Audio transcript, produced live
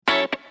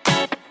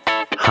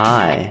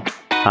Hi,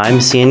 I'm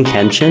Cian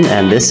Kenshin,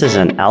 and this is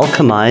an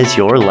Alchemize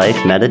Your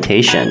Life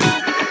meditation.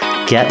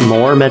 Get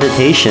more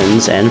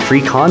meditations and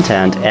free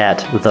content at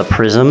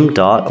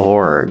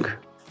theprism.org.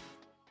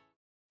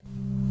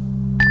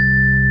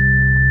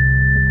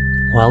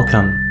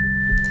 Welcome.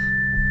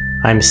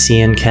 I'm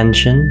Cian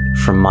Kenshin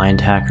from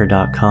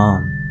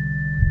mindhacker.com,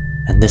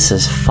 and this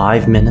is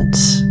 5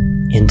 minutes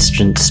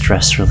instant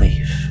stress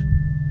relief.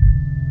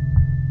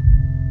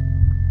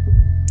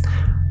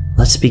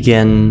 Let's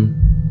begin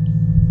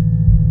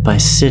by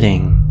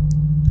sitting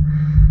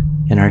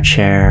in our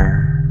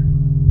chair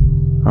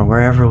or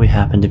wherever we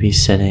happen to be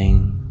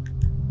sitting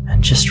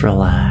and just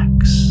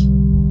relax.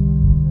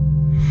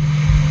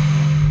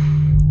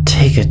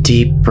 Take a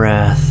deep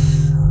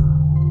breath.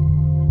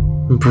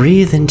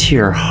 Breathe into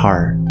your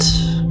heart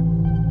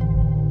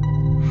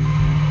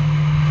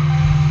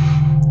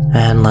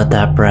and let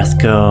that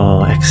breath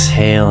go,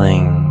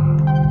 exhaling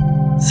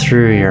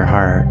through your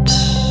heart.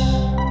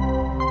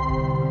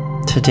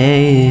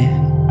 Today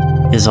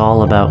is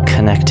all about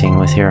connecting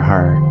with your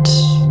heart.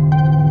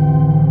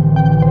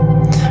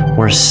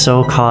 We're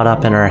so caught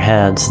up in our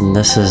heads, and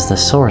this is the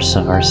source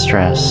of our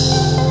stress.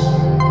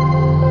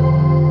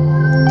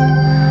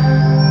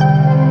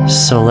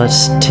 So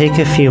let's take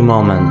a few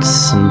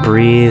moments and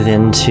breathe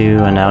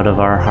into and out of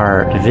our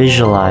heart,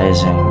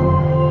 visualizing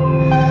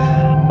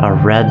a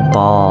red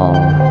ball.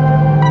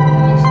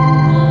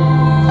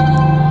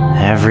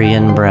 Every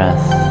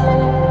in-breath,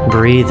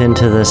 breathe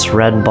into this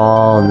red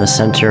ball in the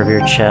center of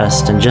your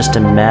chest and just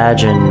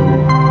imagine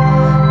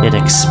it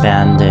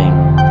expanding.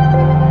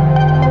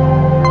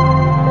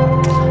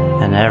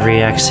 And every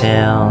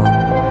exhale,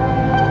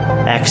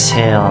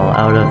 exhale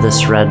out of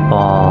this red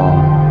ball.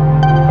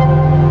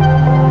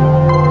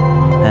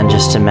 And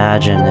just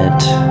imagine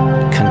it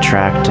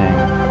contracting.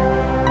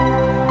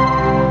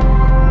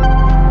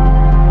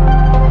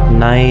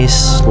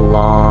 Nice,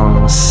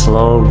 long,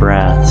 slow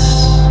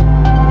breaths.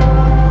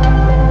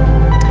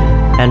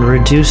 And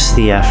reduce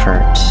the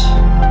effort.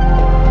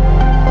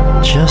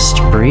 Just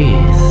breathe.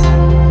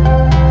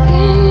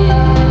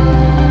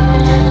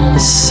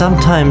 It's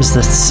sometimes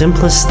the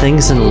simplest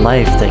things in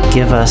life that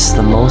give us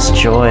the most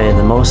joy,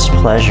 the most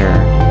pleasure.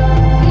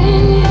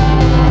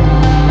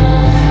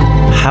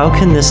 How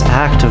can this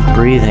act of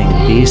breathing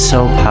be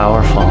so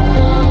powerful?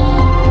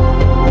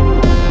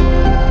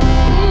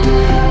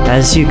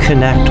 As you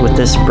connect with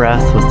this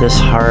breath, with this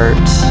heart,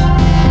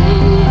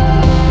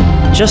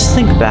 just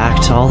think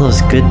back to all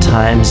those good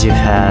times you've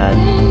had,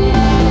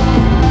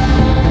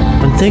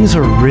 when things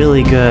were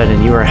really good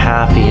and you were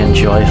happy and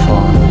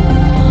joyful.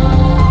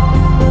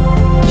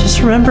 Just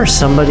remember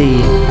somebody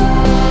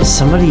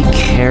you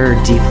care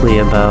deeply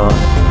about,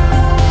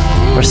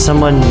 or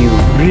someone you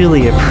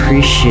really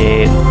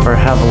appreciate or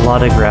have a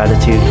lot of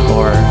gratitude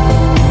for.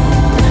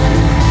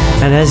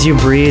 And as you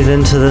breathe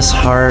into this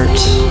heart,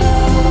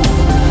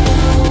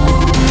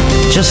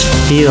 just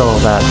feel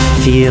that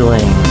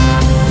feeling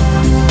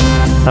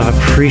of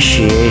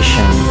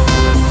appreciation.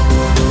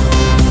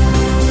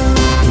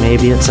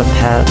 Maybe it's a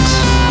pet,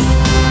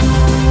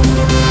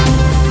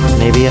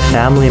 maybe a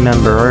family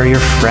member or your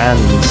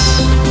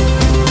friends.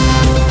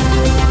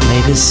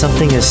 Maybe it's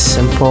something as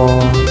simple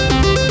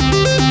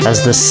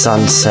as the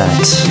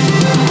sunset.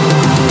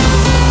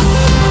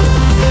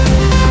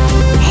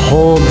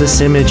 Hold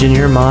this image in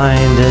your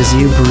mind as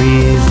you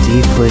breathe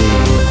deeply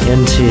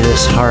into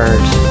this heart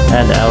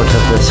and out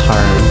of this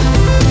heart.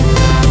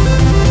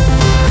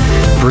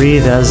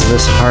 Breathe as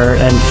this heart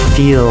and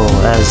feel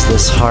as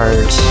this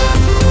heart.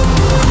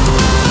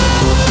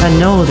 And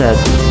know that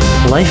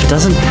life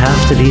doesn't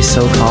have to be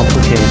so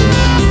complicated.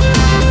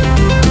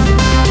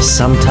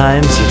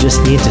 Sometimes you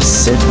just need to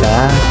sit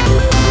back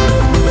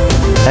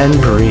and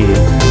breathe.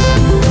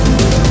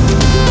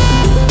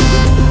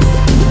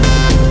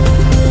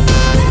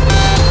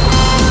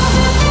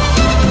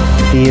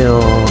 Feel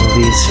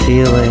these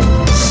feelings.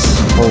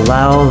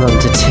 Allow them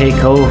to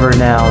take over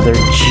now. They're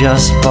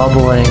just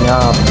bubbling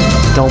up.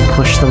 Don't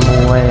push them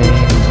away.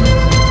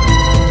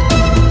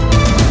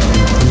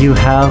 You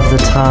have the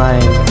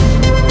time.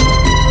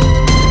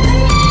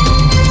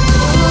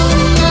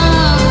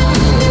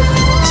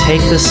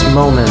 Take this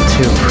moment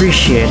to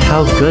appreciate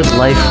how good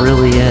life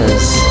really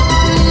is.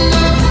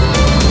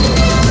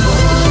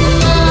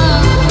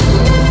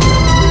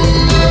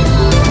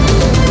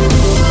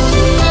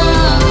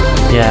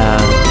 Yeah,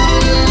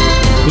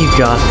 you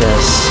got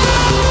this.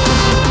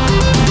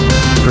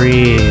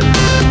 Breathe.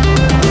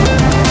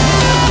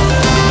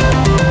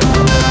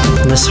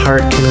 This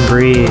heart can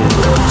breathe.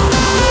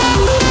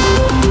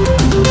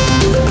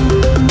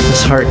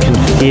 This heart can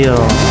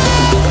feel.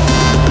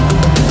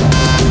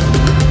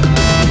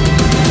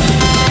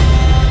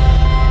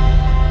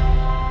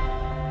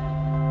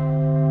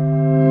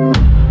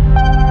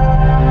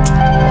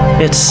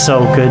 It's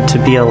so good to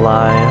be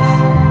alive.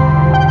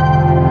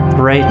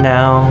 Right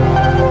now,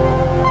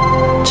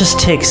 just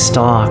take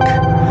stock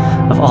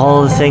of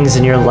all the things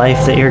in your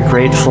life that you're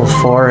grateful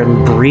for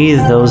and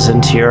breathe those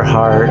into your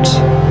heart.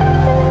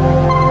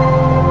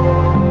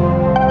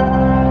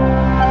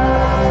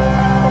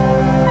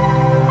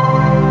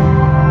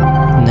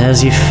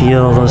 as you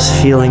feel those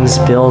feelings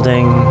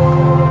building,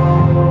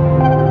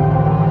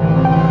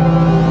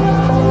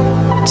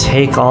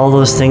 take all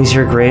those things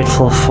you're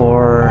grateful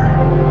for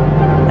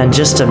and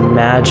just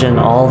imagine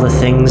all the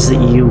things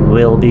that you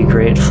will be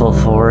grateful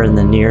for in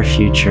the near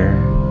future.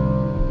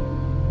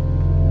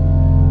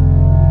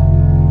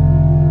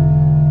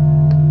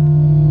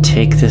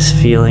 Take this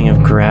feeling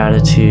of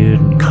gratitude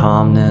and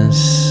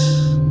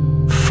calmness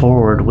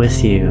forward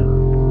with you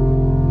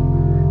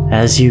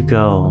as you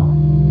go.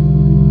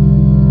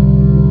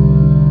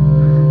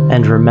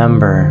 And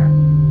remember,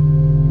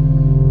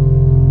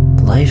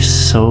 life's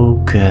so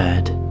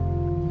good.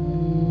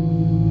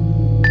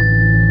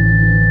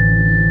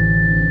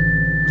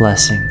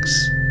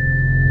 Blessings.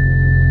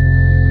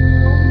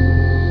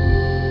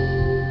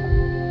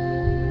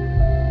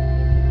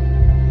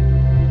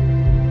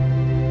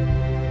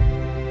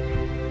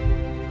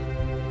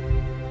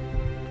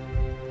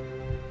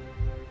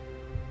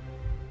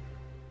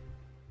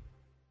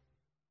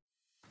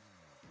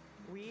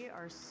 We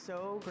are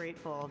so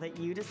grateful that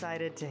you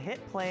decided to hit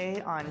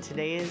play on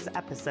today's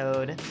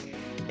episode.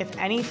 If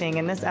anything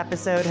in this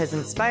episode has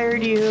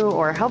inspired you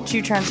or helped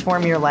you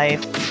transform your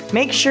life,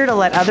 make sure to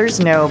let others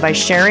know by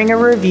sharing a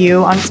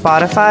review on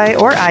Spotify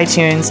or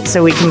iTunes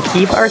so we can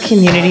keep our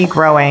community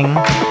growing.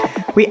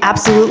 We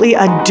absolutely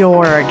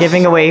adore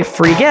giving away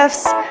free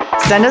gifts.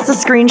 Send us a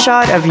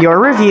screenshot of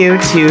your review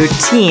to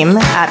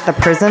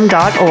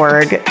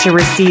team@theprism.org to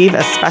receive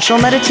a special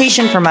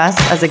meditation from us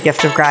as a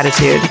gift of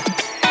gratitude.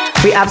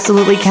 We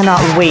absolutely cannot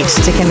wait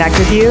to connect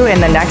with you in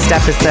the next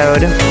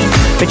episode.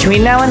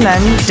 Between now and then,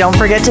 don't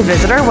forget to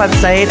visit our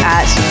website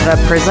at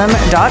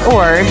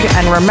theprism.org,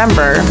 and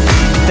remember,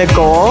 the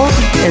gold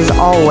is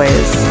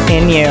always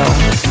in you.